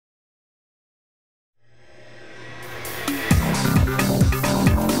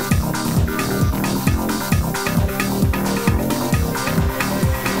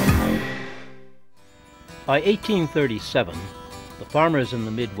By 1837, the farmers in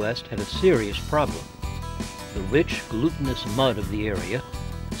the Midwest had a serious problem. The rich, glutinous mud of the area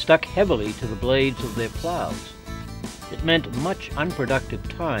stuck heavily to the blades of their plows. It meant much unproductive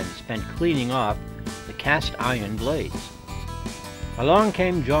time spent cleaning off the cast iron blades. Along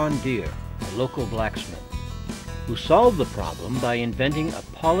came John Deere, a local blacksmith, who solved the problem by inventing a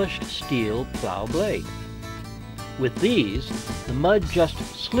polished steel plow blade. With these, the mud just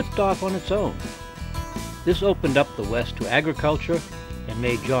slipped off on its own. This opened up the West to agriculture and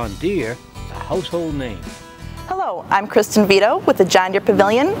made John Deere a household name. Hello, I'm Kristen Vito with the John Deere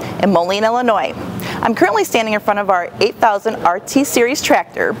Pavilion in Moline, Illinois. I'm currently standing in front of our 8000 RT Series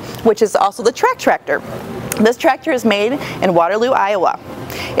tractor, which is also the track tractor. This tractor is made in Waterloo, Iowa.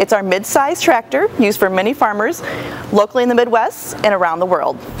 It's our mid-size tractor used for many farmers locally in the Midwest and around the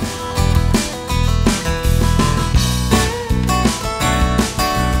world.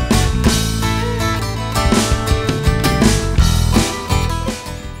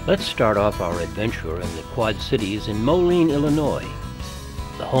 Let's start off our adventure in the Quad Cities in Moline, Illinois,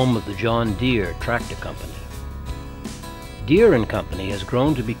 the home of the John Deere Tractor Company. Deere & Company has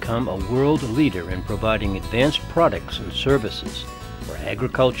grown to become a world leader in providing advanced products and services for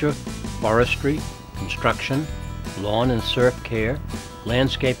agriculture, forestry, construction, lawn and surf care,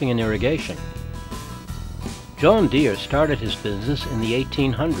 landscaping and irrigation. John Deere started his business in the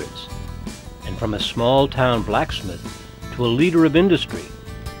 1800s, and from a small-town blacksmith to a leader of industry,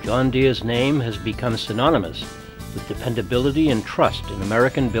 John Deere's name has become synonymous with dependability and trust in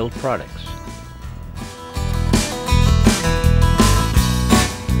American-built products.